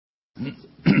How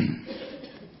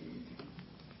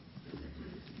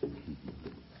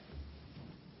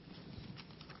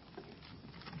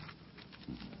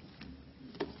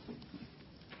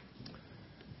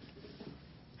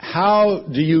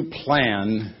do you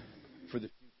plan for the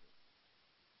future?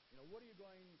 What are you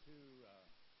going to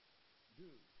do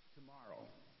tomorrow,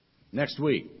 next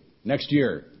week, next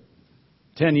year,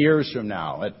 10 years from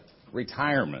now, at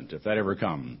retirement, if that ever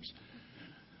comes?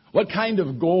 What kind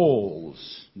of goals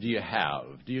do you have?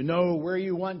 Do you know where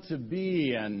you want to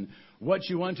be and what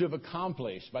you want to have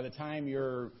accomplished by the time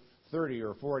you're 30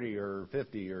 or 40 or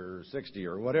 50 or 60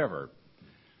 or whatever?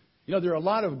 There are a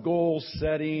lot of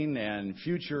goal-setting and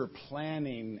future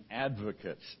planning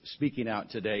advocates speaking out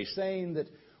today saying that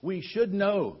we should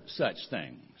know such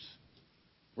things.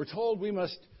 We're told we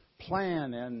must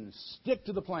plan and stick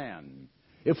to the plan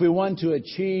if we want to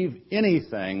achieve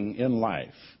anything in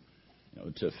life.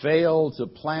 To fail to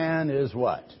plan is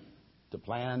what? To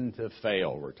plan to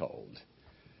fail, we're told.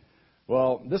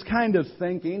 Well, this kind of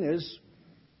thinking is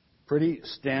pretty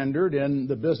standard in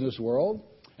the business world,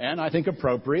 and I think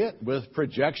appropriate with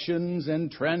projections and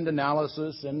trend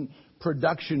analysis and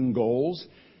production goals.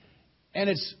 And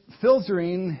it's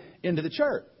filtering into the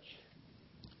church.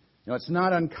 It's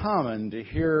not uncommon to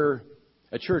hear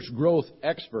a church growth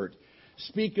expert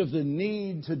speak of the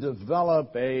need to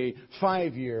develop a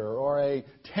 5-year or a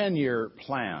 10-year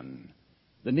plan.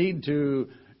 The need to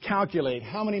calculate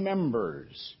how many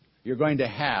members you're going to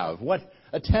have, what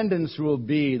attendance will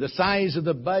be, the size of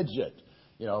the budget,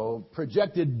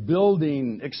 projected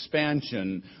building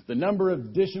expansion, the number of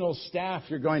additional staff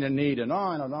you're going to need, and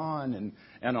on and on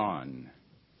and on.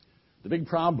 The big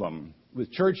problem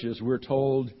with churches, we're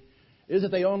told, is that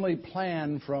they only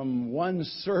plan from one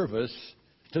service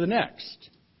to the next.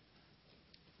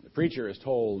 The preacher is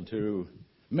told to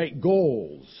make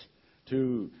goals,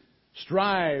 to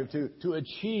strive to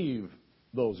achieve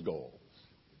those goals.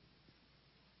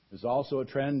 There's also a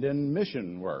trend in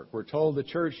mission work. We're told the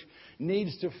church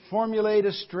needs to formulate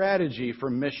a strategy for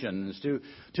missions,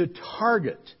 to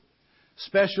target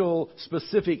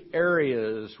specific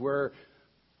areas where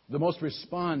the most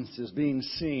response is being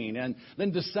seen, and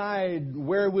then decide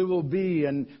where we will be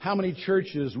and how many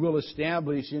churches we'll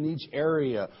establish in each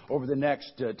area over the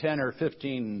next 10 or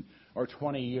 15 or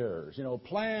 20 years.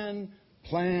 Plan.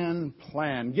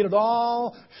 Get it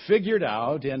all figured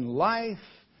out in life,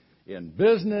 in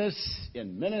business,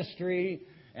 in ministry,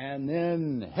 and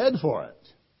then head for it.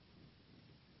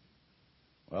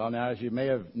 Well, now, as you may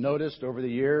have noticed over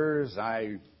the years,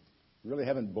 I really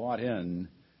haven't bought in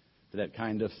to that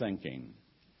kind of thinking.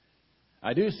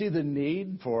 I do see the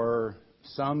need for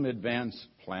some advanced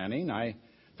planning. I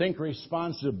think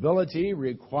responsibility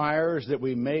requires that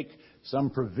we make some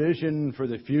provision for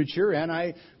the future, and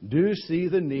I do see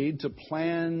the need to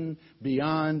plan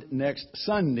beyond next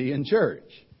Sunday in church.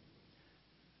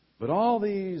 But all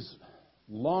these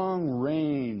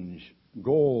long-range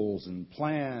goals and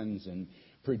plans and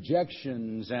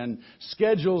projections and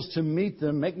schedules to meet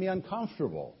them make me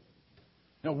uncomfortable.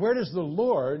 Now, where does the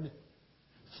Lord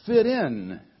fit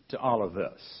in to all of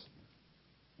this?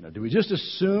 Do we just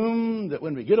assume that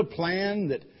when we get a plan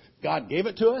that God gave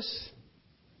it to us,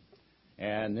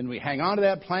 and then we hang on to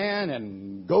that plan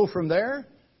and go from there?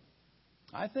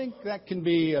 I think that can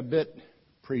be a bit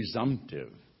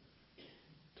presumptive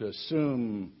to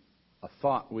assume a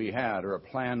thought we had or a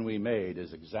plan we made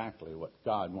is exactly what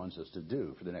God wants us to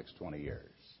do for the next 20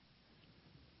 years.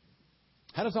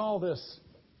 How does all this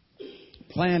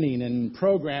planning and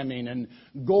programming and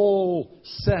goal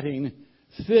setting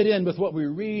fit in with what we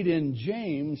read in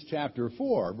James chapter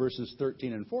 4, verses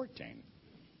 13 and 14?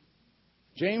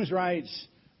 James writes,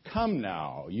 "Come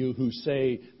now, you who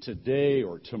say today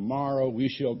or tomorrow we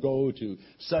shall go to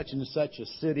such and such a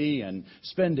city and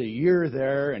spend a year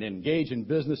there and engage in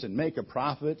business and make a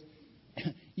profit.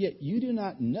 Yet you do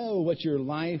not know what your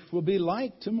life will be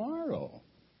like tomorrow.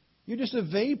 You're just a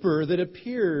vapor that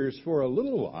appears for a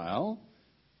little while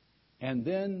and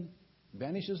then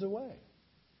vanishes away."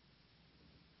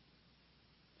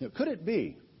 Could it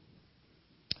be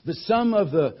that some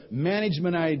of the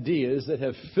management ideas that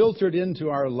have filtered into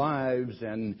our lives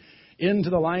and into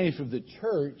the life of the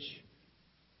church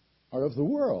are of the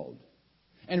world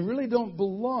and really don't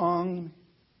belong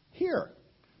here?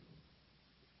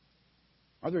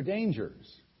 Are there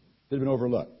dangers that have been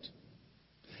overlooked?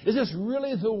 Is this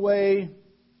really the way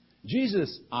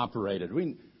Jesus operated?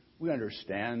 We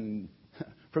understand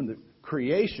from the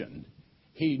creation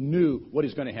He knew what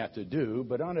He's going to have to do,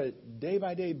 but on a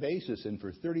day-by-day basis and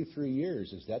for 33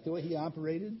 years, is that the way He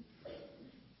operated?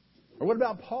 Or what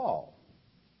about Paul?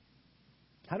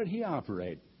 How did he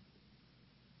operate?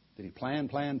 Did he plan,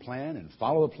 and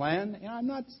follow the plan? I'm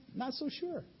not so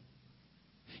sure.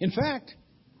 In fact,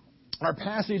 our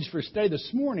passage for study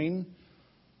this morning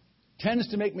tends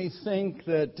to make me think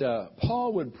that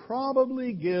Paul would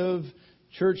probably give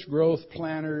church growth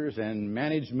planners and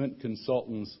management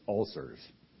consultants ulcers.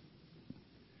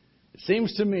 It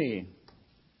seems to me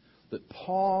that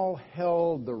Paul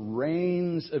held the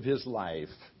reins of his life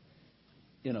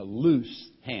in a loose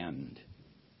hand.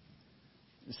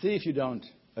 See if you don't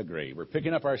agree. We're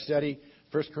picking up our study,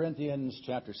 1 Corinthians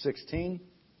chapter 16,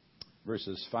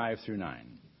 verses 5 through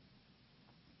 9.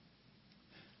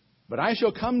 But I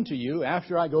shall come to you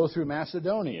after I go through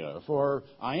Macedonia, for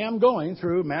I am going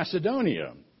through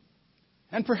Macedonia.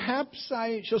 And perhaps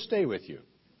I shall stay with you,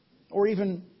 or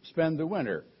even spend the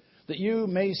winter, that you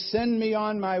may send me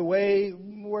on my way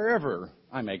wherever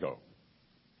I may go.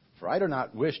 For I do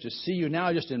not wish to see you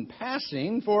now just in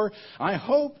passing, for I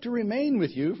hope to remain with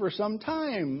you for some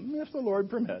time, if the Lord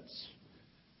permits.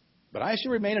 But I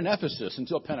shall remain in Ephesus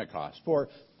until Pentecost, for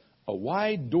a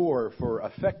wide door for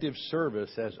effective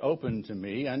service has opened to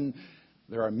me, and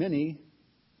there are many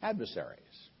adversaries.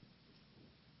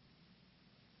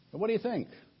 But what do you think?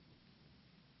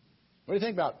 What do you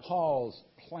think about Paul's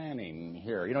planning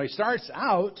here? He starts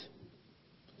out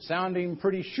sounding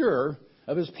pretty sure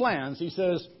of his plans. He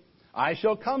says, I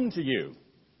shall come to you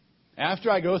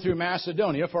after I go through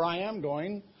Macedonia, for I am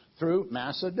going through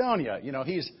Macedonia.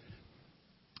 He's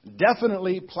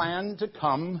definitely planned to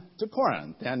come to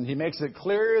Corinth, and he makes it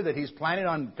clear that he's planning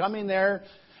on coming there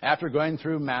after going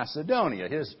through Macedonia.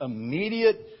 His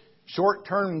immediate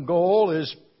short-term goal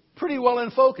is pretty well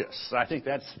in focus. I think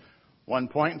that's one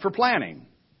point for planning.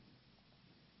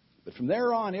 But from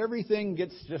there on, everything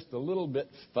gets just a little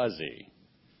bit fuzzy.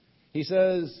 He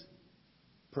says,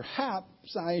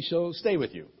 perhaps I shall stay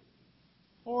with you,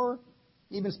 or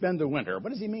even spend the winter.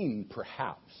 What does he mean,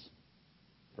 perhaps?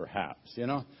 Perhaps,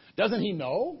 Doesn't he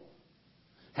know?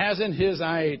 Hasn't his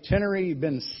itinerary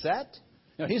been set?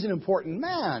 He's an important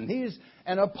man. He's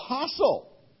an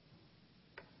apostle.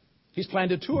 He's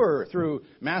planned a tour through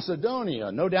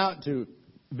Macedonia, no doubt to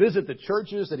visit the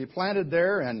churches that he planted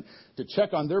there and to check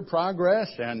on their progress.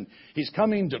 And he's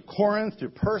coming to Corinth to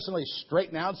personally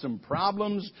straighten out some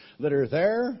problems that are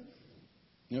there.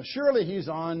 Surely he's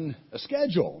on a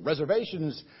schedule.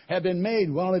 Reservations have been made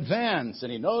well in advance,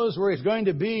 and he knows where he's going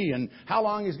to be and how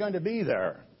long he's going to be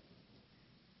there.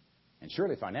 And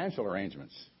surely financial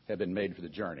arrangements have been made for the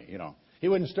journey. He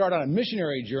wouldn't start on a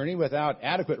missionary journey without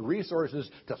adequate resources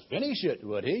to finish it,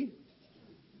 would he?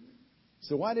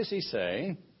 So why does he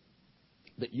say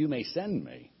that you may send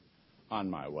me on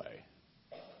my way?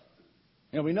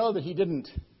 We know that he didn't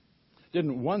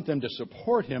want them to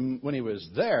support him when he was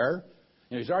there.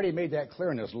 He's already made that clear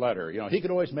in his letter. He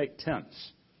could always make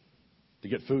tents to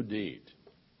get food to eat.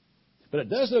 But it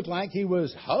does look like he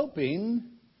was hoping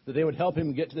that they would help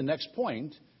him get to the next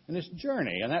point in his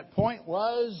journey. And that point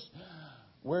was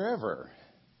wherever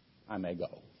I may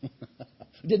go.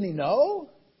 Didn't he know?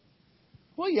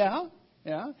 Well, yeah.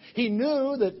 He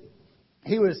knew that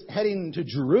he was heading to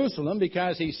Jerusalem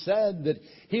because he said that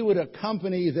he would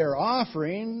accompany their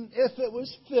offering if it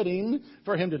was fitting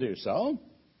for him to do so.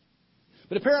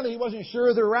 But apparently he wasn't sure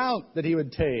of the route that he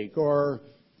would take or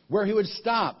where he would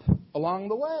stop along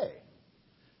the way.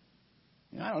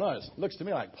 I don't know. It looks to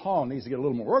me like Paul needs to get a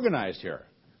little more organized here.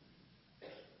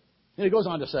 And he goes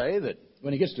on to say that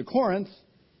when he gets to Corinth,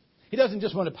 he doesn't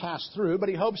just want to pass through, but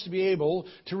he hopes to be able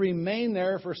to remain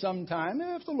there for some time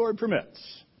if the Lord permits.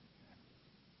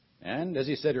 And as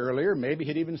he said earlier, maybe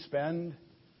he'd even spend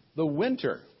the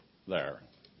winter there.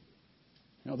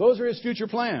 Those are his future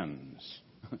plans,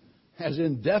 as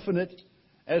indefinite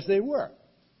as they were.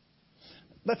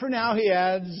 But for now, he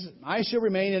adds, I shall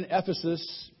remain in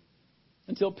Ephesus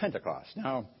until Pentecost.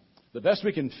 Now, the best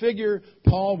we can figure,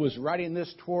 Paul was writing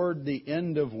this toward the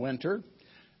end of winter.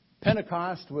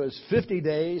 Pentecost was 50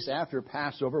 days after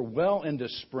Passover, well into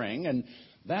spring, and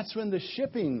that's when the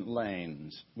shipping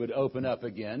lanes would open up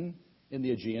again in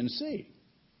the Aegean Sea.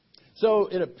 So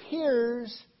it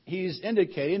appears he's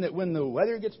indicating that when the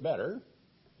weather gets better,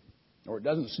 or it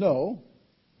doesn't snow,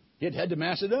 he'd head to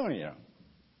Macedonia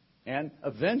and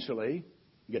eventually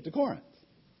get to Corinth.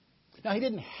 Now, he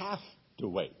didn't have to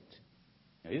wait.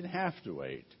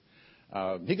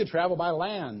 He could travel by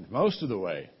land most of the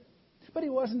way. But he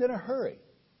wasn't in a hurry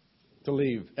to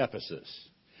leave Ephesus.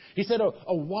 He said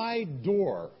a wide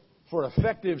door for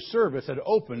effective service had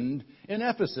opened in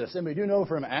Ephesus. And we do know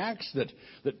from Acts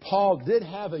that Paul did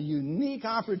have a unique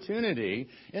opportunity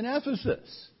in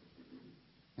Ephesus.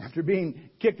 After being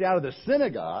kicked out of the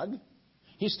synagogue,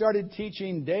 He started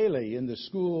teaching daily in the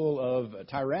school of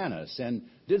Tyrannus and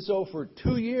did so for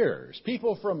 2 years.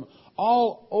 People from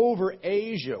all over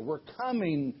Asia were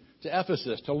coming to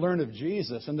Ephesus to learn of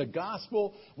Jesus, and the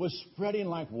gospel was spreading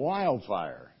like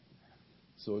wildfire.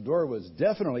 So a door was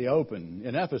definitely open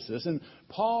in Ephesus, and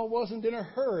Paul wasn't in a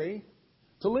hurry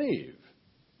to leave.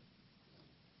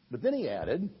 But then he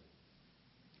added,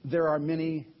 there are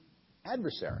many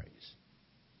adversaries.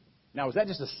 Now, was that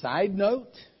just a side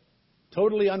note,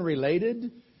 totally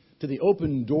unrelated to the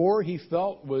open door he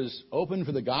felt was open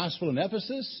for the gospel in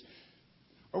Ephesus?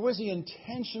 Or was he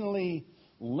intentionally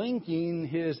linking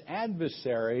his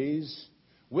adversaries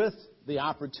with the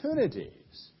opportunities?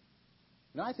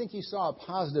 Now, I think he saw a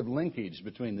positive linkage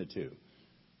between the two.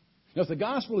 Now, if the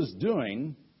gospel is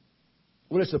doing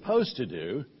what it's supposed to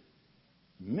do,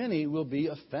 many will be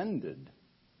offended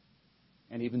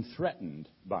and even threatened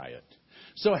by it.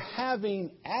 So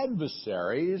having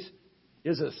adversaries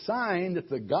is a sign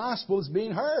that the gospel is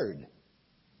being heard.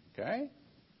 Okay?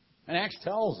 And Acts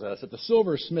tells us that the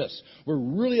silversmiths were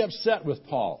really upset with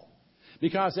Paul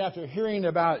because after hearing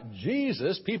about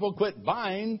Jesus, people quit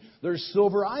buying their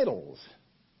silver idols.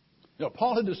 You know,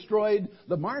 Paul had destroyed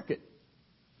the market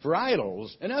for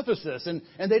idols in Ephesus, and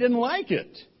they didn't like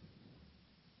it.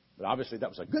 But obviously that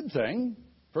was a good thing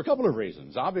for a couple of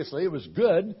reasons. Obviously, it was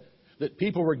good that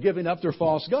people were giving up their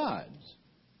false gods.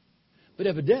 But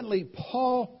evidently,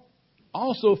 Paul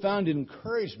also found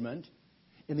encouragement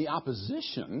in the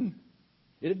opposition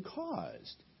it had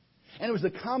caused. And it was the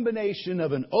combination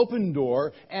of an open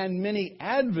door and many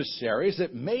adversaries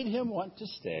that made him want to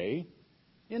stay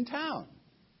in town.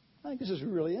 I think this is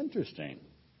really interesting.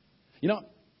 You know,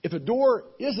 if a door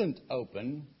isn't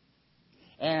open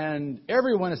and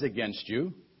everyone is against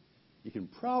you, you can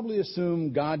probably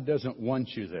assume God doesn't want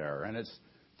you there, and it's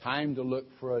time to look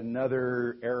for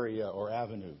another area or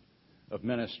avenue of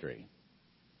ministry.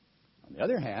 On the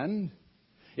other hand,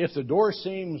 if the door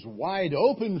seems wide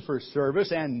open for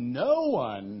service and no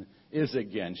one is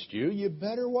against you, you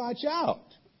better watch out.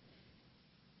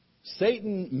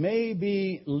 Satan may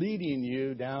be leading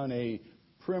you down a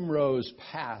primrose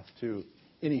path to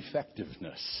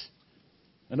ineffectiveness.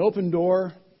 An open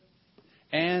door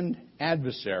and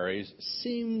adversaries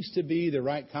seems to be the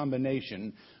right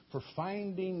combination for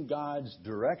finding God's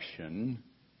direction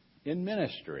in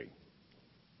ministry.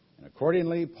 And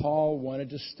accordingly, Paul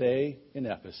wanted to stay in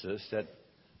Ephesus at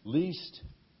least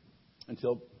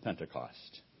until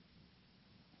Pentecost.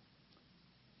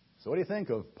 So what do you think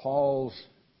of Paul's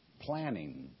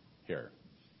planning here?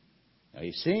 Now,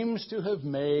 he seems to have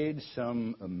made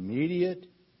some immediate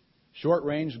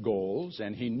short-range goals,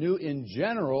 and he knew in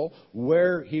general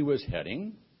where he was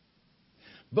heading,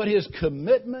 but his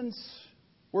commitments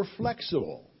were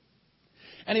flexible.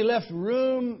 And he left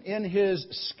room in his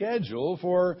schedule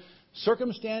for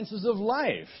circumstances of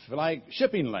life, like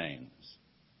shipping lanes,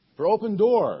 for open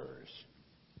doors,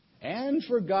 and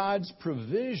for God's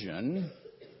provision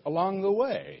along the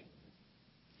way.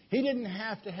 He didn't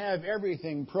have to have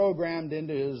everything programmed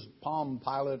into his Palm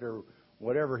Pilot or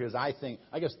whatever his, I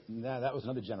guess that was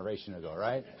another generation ago,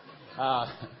 right?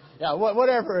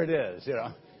 Whatever it is, you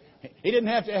know. He didn't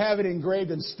have to have it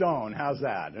engraved in stone. How's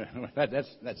that?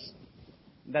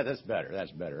 That's better.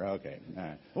 That's better. Okay. All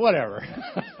right. Whatever.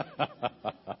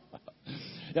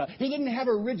 He didn't have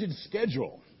a rigid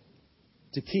schedule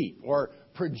to keep or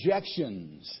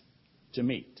projections to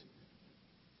meet.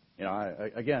 You know,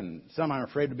 again, some are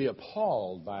afraid to be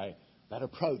appalled by that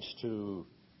approach to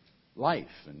life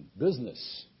and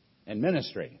business and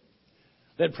ministry.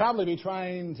 They'd probably be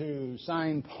trying to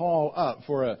sign Paul up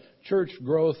for a church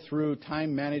growth through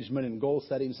time management and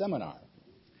goal-setting seminar.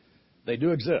 They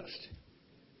do exist.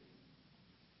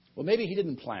 Well, maybe he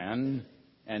didn't plan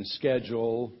and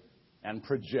schedule and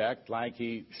project like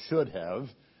he should have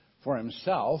for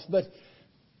himself, but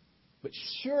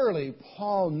surely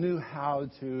Paul knew how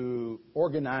to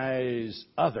organize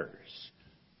others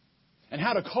and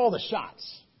how to call the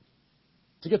shots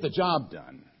to get the job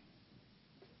done.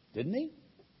 Didn't he?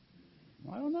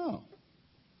 Well, I don't know.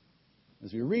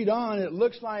 As we read on, it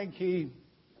looks like he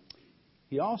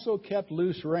also kept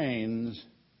loose reins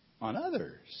on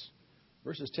others.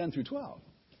 Verses 10 through 12.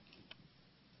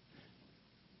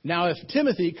 Now, if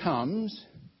Timothy comes,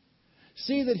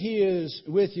 see that he is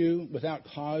with you without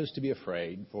cause to be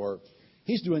afraid, for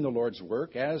he's doing the Lord's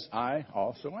work, as I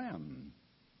also am.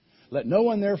 Let no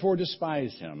one therefore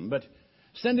despise him, but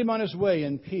send him on his way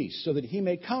in peace, so that he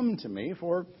may come to me,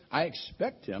 for I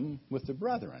expect him with the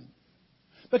brethren.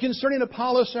 But concerning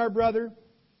Apollos, our brother,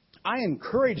 I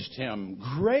encouraged him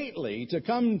greatly to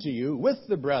come to you with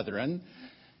the brethren,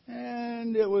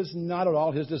 And it was not at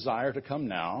all his desire to come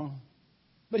now,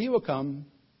 but he will come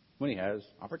when he has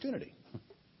opportunity.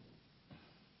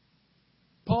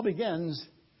 Paul begins,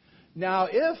 now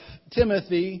if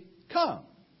Timothy comes.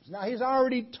 Now he's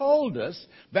already told us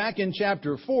back in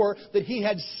chapter 4 that he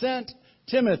had sent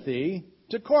Timothy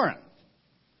to Corinth.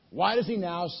 Why does he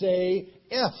now say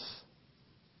if?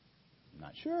 I'm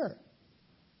not sure.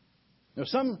 Now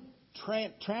some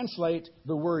translate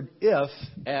the word if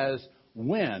as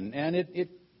when, and it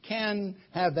can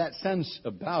have that sense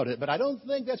about it, but I don't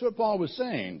think that's what Paul was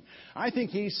saying. I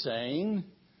think he's saying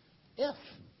if.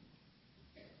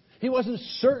 He wasn't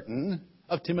certain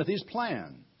of Timothy's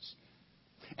plans.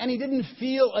 And he didn't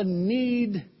feel a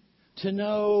need to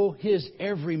know his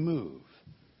every move.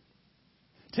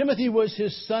 Timothy was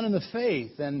his son in the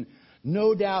faith and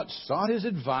no doubt sought his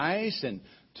advice and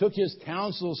took his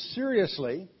counsel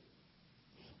seriously.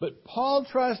 But Paul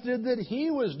trusted that he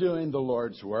was doing the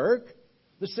Lord's work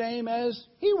the same as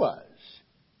he was,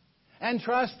 and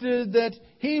trusted that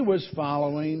he was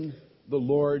following the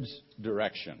Lord's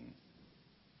direction.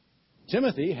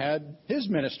 Timothy had his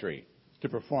ministry to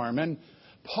perform, and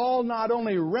Paul not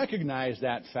only recognized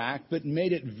that fact, but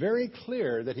made it very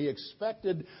clear that he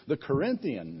expected the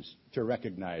Corinthians to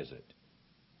recognize it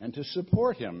and to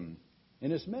support him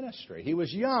in his ministry. He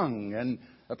was young and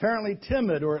apparently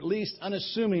timid, or at least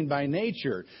unassuming by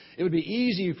nature. It would be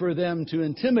easy for them to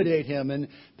intimidate him and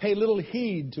pay little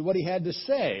heed to what he had to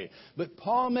say. But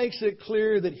Paul makes it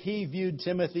clear that he viewed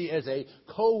Timothy as a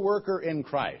co-worker in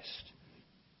Christ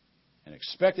and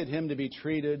expected him to be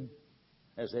treated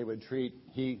as they would treat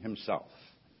he himself.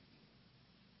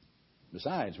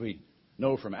 Besides, we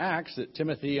know from Acts that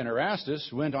Timothy and Erastus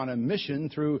went on a mission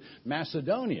through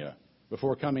Macedonia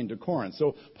before coming to Corinth.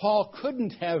 So Paul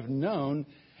couldn't have known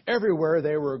everywhere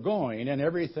they were going and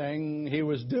everything he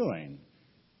was doing.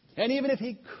 And even if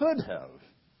he could have,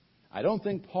 I don't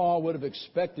think Paul would have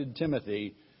expected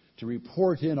Timothy to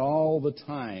report in all the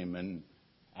time and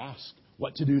ask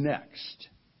what to do next.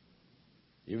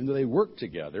 Even though they worked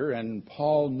together, and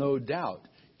Paul no doubt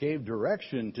gave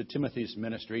direction to Timothy's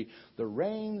ministry, the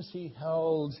reins he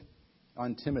held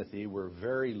on Timothy were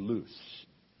very loose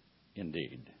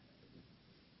indeed.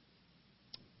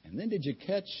 And then did you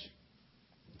catch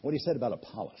what he said about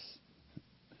Apollos?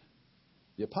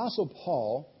 The Apostle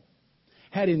Paul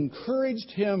had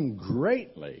encouraged him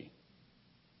greatly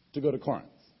to go to Corinth.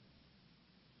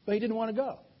 But he didn't want to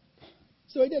go.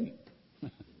 So he didn't.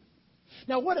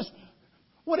 Now, what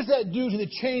does that do to the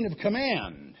chain of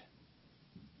command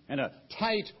and a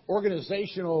tight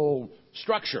organizational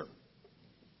structure?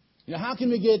 You know, how can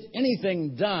we get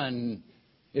anything done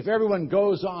if everyone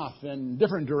goes off in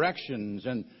different directions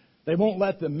and they won't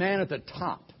let the man at the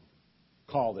top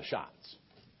call the shots?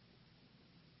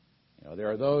 You know,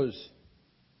 there are those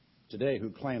today who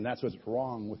claim that's what's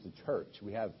wrong with the church.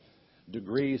 We have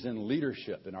degrees in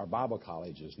leadership in our Bible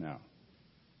colleges now,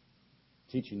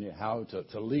 teaching you how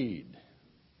to lead.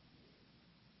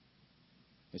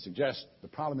 They suggest the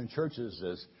problem in churches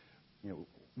is,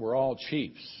 we're all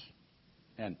chiefs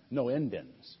and no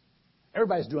Indians.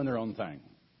 Everybody's doing their own thing.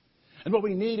 And what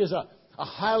we need is a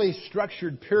highly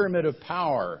structured pyramid of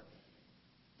power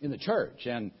in the church.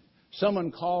 And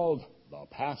someone called the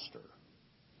pastor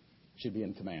should be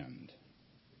in command.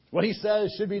 What he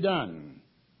says should be done.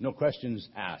 No questions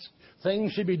asked.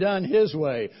 Things should be done his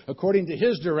way, according to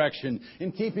his direction,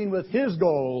 in keeping with his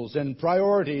goals and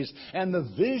priorities and the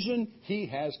vision he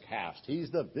has cast. He's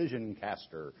the vision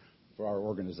caster for our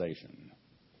organization.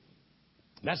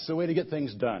 That's the way to get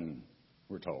things done,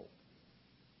 we're told.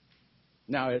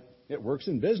 Now, it works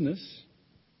in business,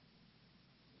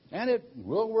 and it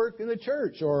will work in the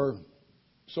church, or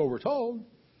so we're told.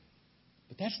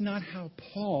 But that's not how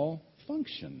Paul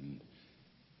functioned.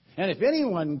 And if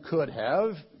anyone could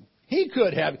have, he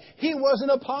could have. He was an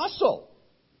apostle.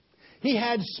 He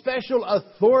had special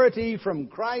authority from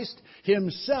Christ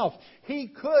himself. He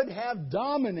could have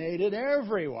dominated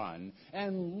everyone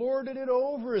and lorded it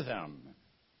over them.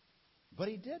 But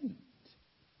he didn't.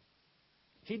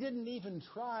 He didn't even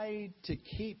try to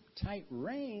keep tight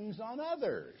reins on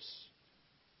others.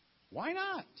 Why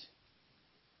not?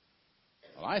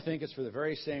 Well, I think it's for the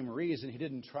very same reason he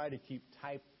didn't try to keep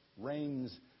tight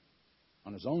reins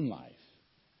on his own life.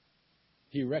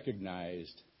 He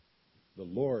recognized the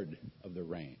Lord of the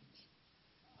reins.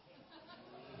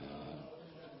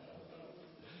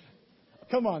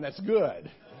 Come on, that's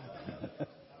good.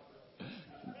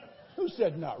 Who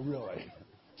said not really?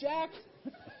 Jack?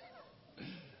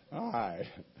 All right.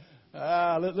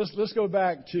 Let's go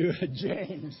back to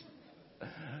James.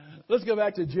 Let's go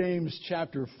back to James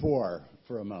chapter 4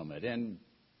 for a moment. And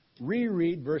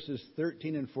reread verses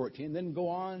 13 and 14, then go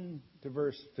on to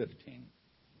verse 15.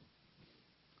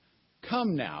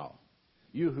 Come now,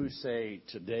 you who say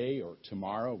today or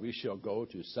tomorrow we shall go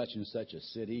to such and such a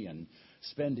city and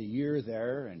spend a year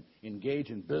there and engage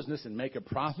in business and make a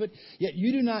profit, yet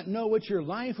you do not know what your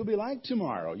life will be like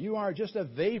tomorrow. You are just a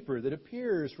vapor that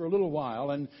appears for a little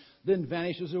while and then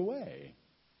vanishes away.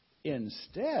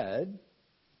 Instead,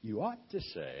 you ought to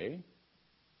say,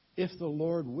 if the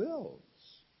Lord wills,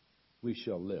 we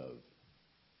shall live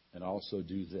and also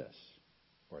do this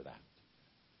or that.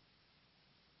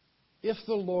 If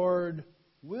the Lord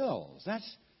wills.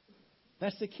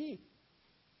 That's the key.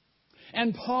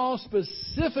 And Paul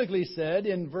specifically said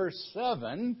in verse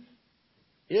 7,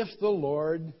 if the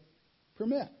Lord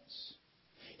permits.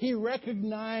 He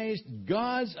recognized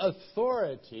God's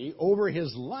authority over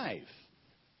his life.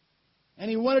 And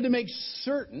he wanted to make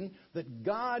certain that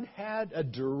God had a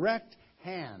direct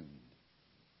hand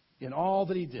in all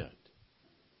that he did.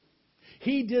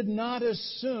 He did not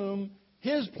assume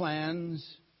his plans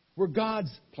were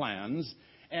God's plans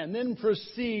and then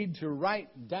proceed to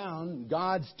write down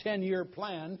God's 10-year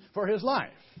plan for his life.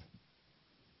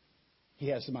 He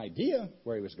had some idea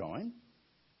where he was going.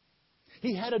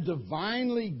 He had a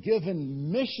divinely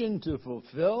given mission to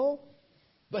fulfill,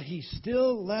 but he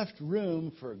still left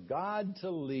room for God to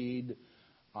lead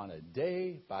on a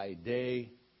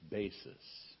day-by-day basis.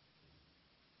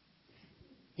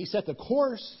 He set the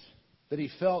course that he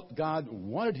felt God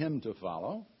wanted him to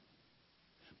follow,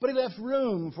 but he left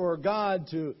room for God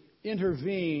to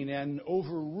intervene and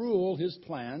overrule his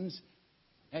plans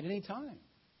at any time.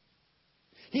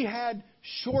 He had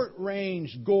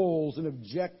short-range goals and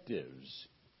objectives,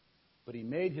 but he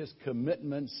made his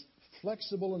commitments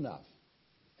flexible enough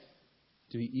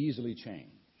to be easily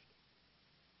changed.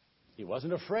 He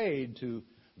wasn't afraid to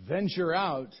venture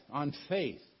out on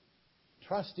faith,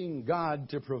 trusting God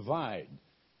to provide.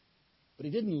 But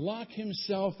he didn't lock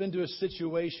himself into a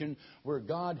situation where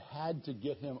God had to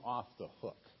get him off the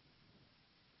hook.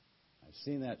 I've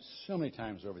seen that so many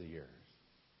times over the years.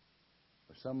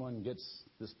 Where someone gets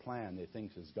this plan they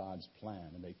think is God's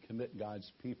plan, and they commit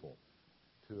God's people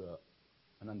to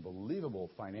an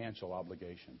unbelievable financial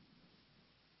obligation.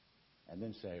 And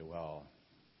then say, well,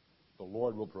 the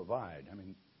Lord will provide. I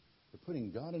mean, they're putting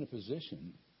God in a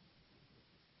position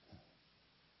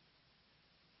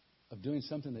of doing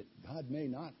something that God may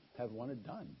not have wanted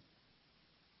done.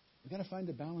 We've got to find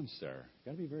a balance there. We've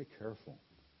got to be very careful.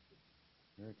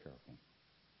 Very careful.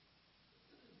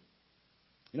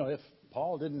 You know, if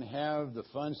Paul didn't have the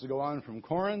funds to go on from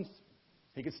Corinth,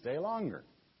 he could stay longer.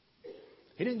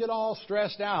 He didn't get all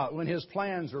stressed out when his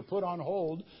plans were put on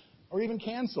hold or even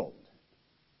canceled.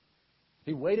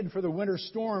 He waited for the winter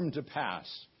storm to pass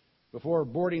before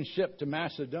boarding ship to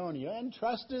Macedonia and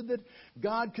trusted that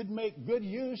God could make good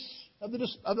use of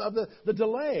the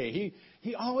delay.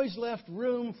 He always left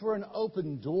room for an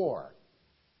open door.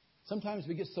 Sometimes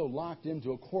we get so locked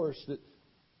into a course that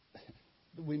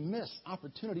we miss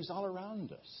opportunities all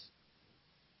around us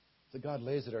that God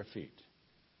lays at our feet.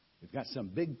 We've got some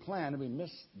big plan and we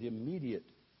miss the immediate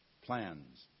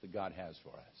plans that God has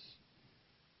for us.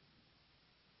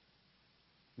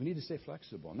 We need to stay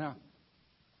flexible. Now,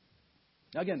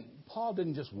 again, Paul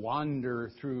didn't just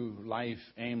wander through life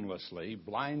aimlessly,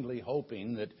 blindly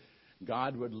hoping that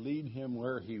God would lead him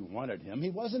where he wanted him.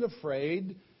 He wasn't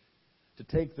afraid to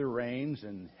take the reins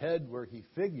and head where he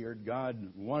figured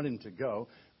God wanted him to go,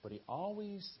 but he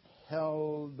always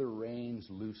held the reins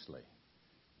loosely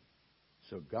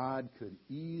so God could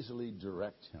easily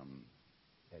direct him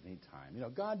at any time. You know,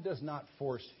 God does not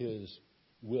force his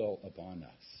will upon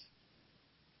us.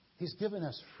 He's given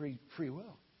us free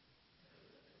will.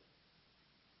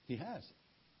 He has.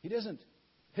 He doesn't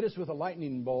hit us with a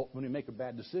lightning bolt when we make a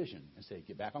bad decision and say,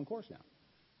 get back on course now.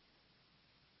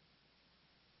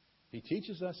 He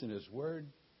teaches us in His Word.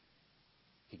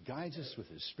 He guides us with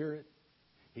His Spirit.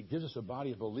 He gives us a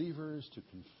body of believers to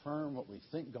confirm what we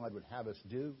think God would have us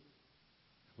do.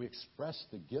 We express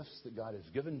the gifts that God has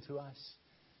given to us.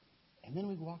 And then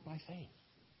we walk by faith.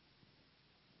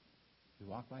 We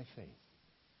walk by faith.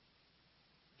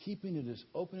 Keeping it as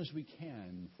open as we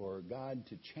can for God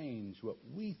to change what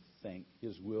we think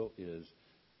His will is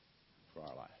for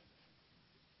our life.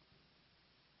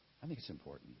 I think it's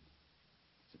important.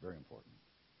 It's very important.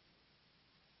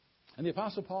 And the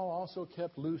Apostle Paul also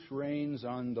kept loose reins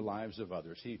on the lives of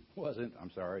others. He wasn't,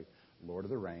 Lord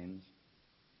of the Reins.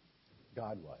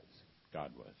 God was.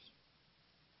 God was.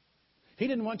 He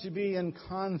didn't want to be in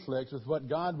conflict with what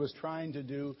God was trying to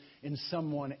do in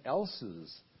someone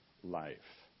else's life.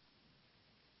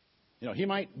 He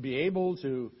might be able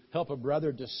to help a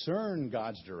brother discern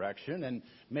God's direction and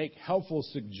make helpful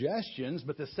suggestions,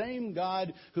 but the same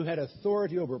God who had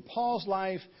authority over Paul's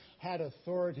life had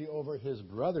authority over his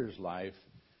brother's life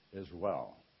as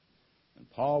well. And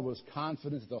Paul was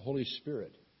confident that the Holy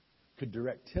Spirit could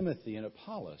direct Timothy and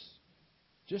Apollos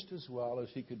just as well as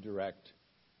he could direct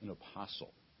an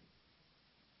apostle.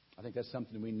 I think that's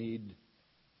something we need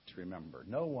to remember.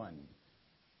 No one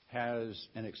has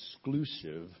an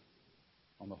exclusive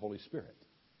on the Holy Spirit.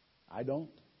 I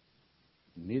don't.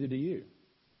 Neither do you.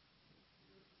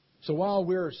 So while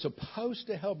we're supposed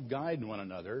to help guide one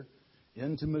another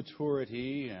into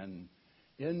maturity and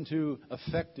into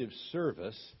effective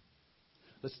service,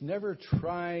 let's never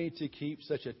try to keep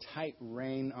such a tight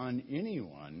rein on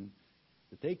anyone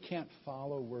that they can't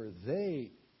follow where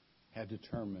they have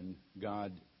determined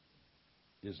God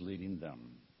is leading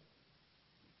them.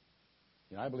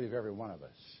 I believe every one of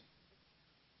us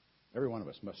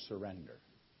must surrender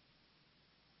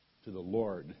to the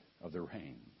Lord of the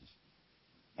reins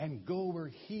and go where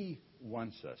He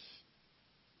wants us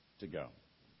to go.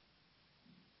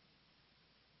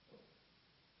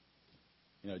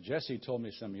 Jesse told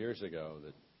me some years ago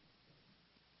that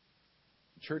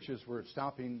churches were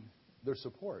stopping their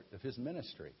support of his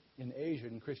ministry in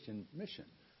Asian Christian mission.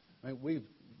 We've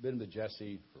been with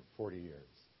Jesse for 40 years.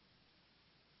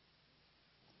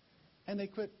 And they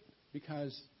quit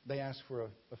because they asked for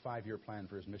a 5-year plan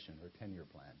for his mission or a 10-year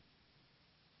plan.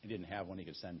 He didn't have one he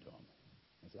could send to them.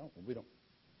 I said, we don't.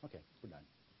 Okay, we're done.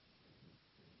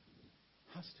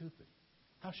 How stupid.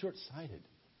 How short-sighted.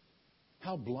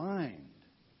 How blind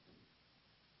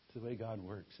to the way God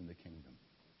works in the kingdom.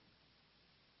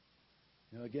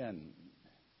 Again,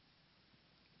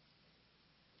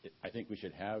 I think we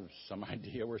should have some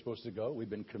idea where we're supposed to go. We've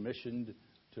been commissioned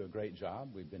to a great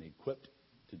job. We've been equipped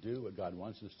to do what God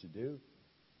wants us to do.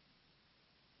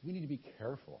 We need to be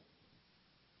careful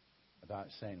about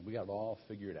saying we got it all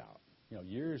figured out.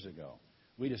 Years ago,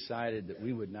 we decided that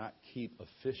we would not keep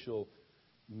official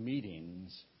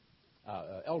meetings,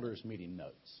 elders' meeting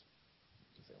notes.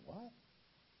 You say, what?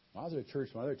 I was at a church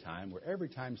one other time where every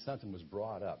time something was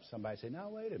brought up, somebody would say, now,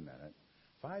 wait a minute.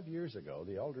 5 years ago,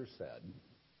 the elders said.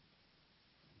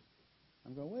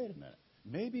 I'm going, wait a minute.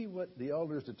 Maybe what the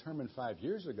elders determined 5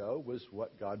 years ago was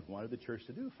what God wanted the church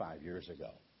to do 5 years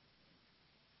ago.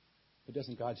 But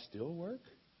doesn't God still work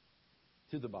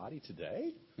through the body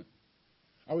today?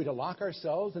 Are we to lock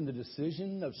ourselves in the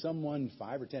decision of someone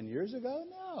 5 or 10 years ago?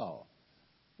 No.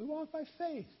 We walk by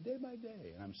faith day by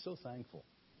day. And I'm so thankful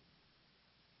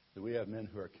that we have men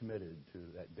who are committed to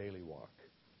that daily walk.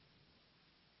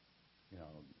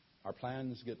 Our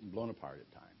plans get blown apart at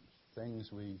times.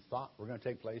 Things we thought were going to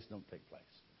take place don't take place.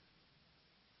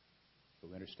 But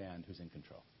we understand who's in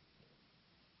control.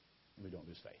 And we don't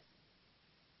lose faith.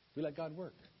 We let God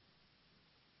work.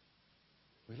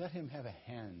 We let Him have a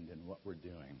hand in what we're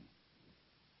doing.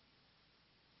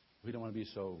 We don't want to be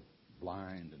so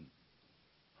blind and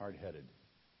hard-headed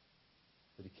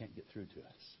that He can't get through to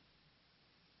us.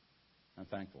 I'm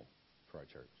thankful for our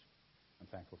church. I'm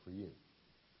thankful for you.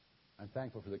 I'm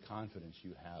thankful for the confidence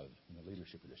you have in the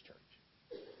leadership of this church.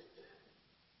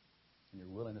 And your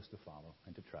willingness to follow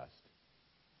and to trust.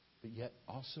 But yet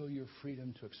also your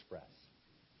freedom to express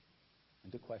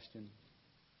and to question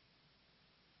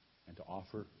and to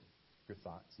offer your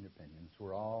thoughts and your opinions.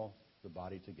 We're all the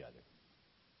body together.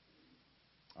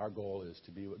 Our goal is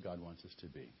to be what God wants us to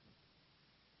be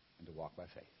and to walk by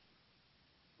faith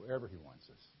wherever He wants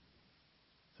us.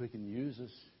 So He can use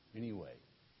us any way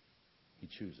He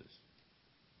chooses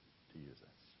to use us.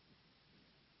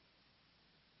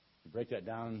 To break that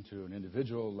down to an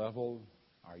individual level,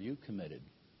 are you committed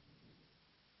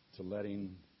to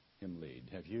letting Him lead?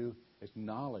 Have you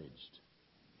acknowledged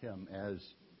Him as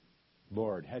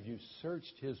Lord? Have you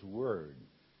searched His Word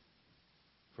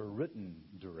for written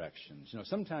directions?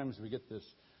 Sometimes we get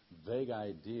this vague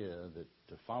idea that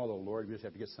to follow the Lord, we just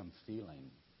have to get some feeling.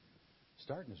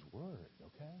 Start in His Word,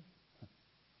 okay?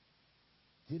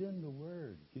 Get in the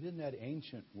Word. Get in that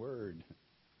ancient Word.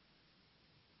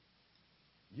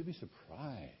 You'll be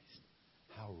surprised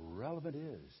how relevant it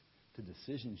is to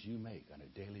decisions you make on a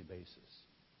daily basis.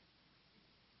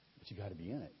 But you got to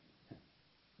be in it.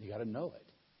 You got to know it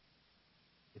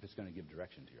if it's going to give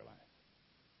direction to your life.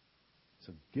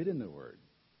 So get in the Word.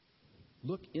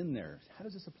 Look in there. How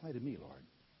does this apply to me, Lord?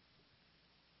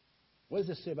 What does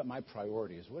this say about my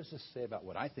priorities? What does this say about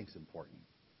what I think is important?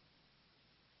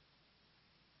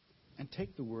 And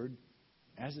take the Word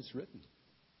as it's written.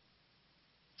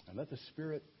 And let the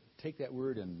Spirit take that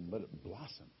Word and let it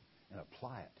blossom and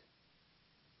apply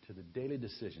it to the daily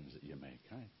decisions that you make.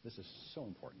 Right? This is so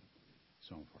important.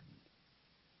 So important.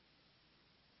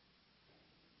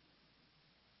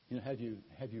 You know,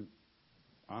 have you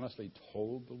honestly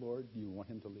told the Lord you want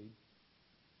Him to lead?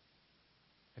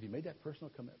 Have you made that personal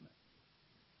commitment?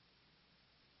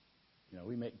 You know,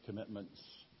 we make commitments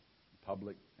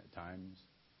public at times,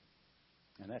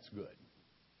 and that's good.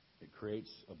 It creates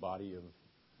a body of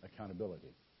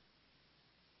accountability.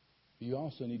 You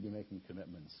also need to be making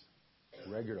commitments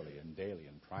regularly and daily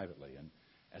and privately and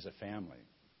as a family,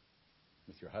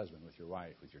 with your husband, with your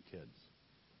wife, with your kids.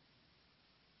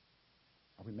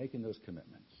 Are we making those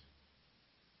commitments?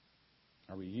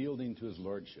 Are we yielding to His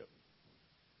lordship?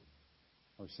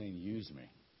 Are we saying, use me,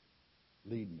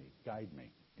 lead me, guide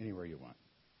me, anywhere you want?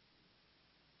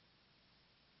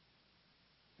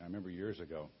 I remember years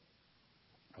ago,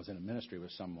 I was in a ministry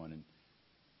with someone, and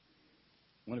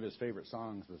one of his favorite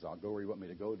songs was, I'll go where you want me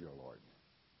to go, dear Lord.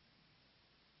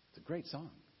 It's a great song.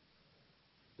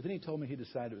 But then he told me he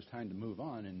decided it was time to move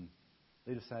on, and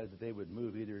they decided that they would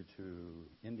move either to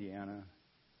Indiana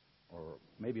or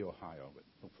maybe Ohio, but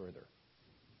no further.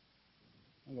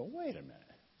 I go, wait a minute.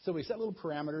 So we set little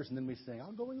parameters, and then we say,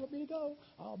 I'll go where you want me to go.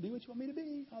 I'll be what you want me to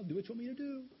be. I'll do what you want me to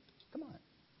do. Come on.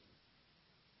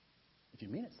 If you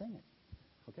mean it, sing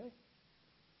it. Okay?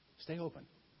 Stay open.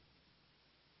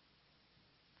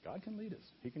 God can lead us.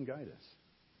 He can guide us.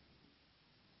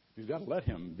 We've got to let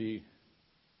Him be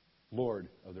Lord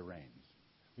of the reins.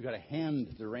 We've got to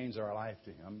hand the reins of our life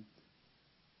to Him.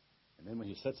 And then when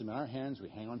He sets them in our hands, we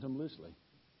hang on to them loosely.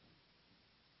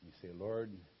 And you say,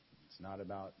 Lord, it's not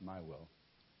about my will.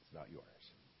 It's about yours.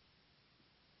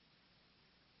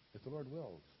 If the Lord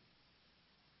wills,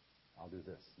 I'll do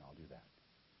this and I'll do that.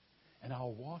 And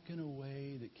I'll walk in a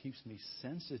way that keeps me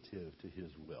sensitive to His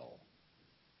will.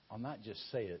 I'll not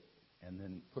just say it and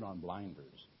then put on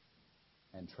blinders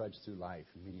and trudge through life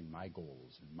meeting my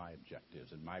goals and my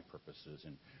objectives and my purposes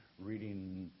and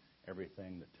reading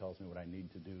everything that tells me what I need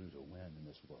to do to win in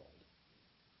this world.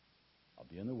 I'll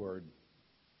be in the Word.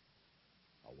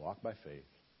 I'll walk by faith.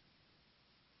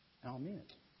 And I'll mean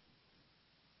it.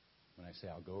 When I say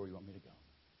I'll go where you want me to go.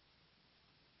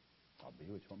 I'll be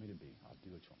what you want me to be. I'll do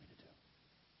what you want me to do.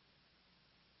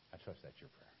 I trust that's your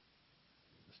prayer.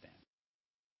 Stand.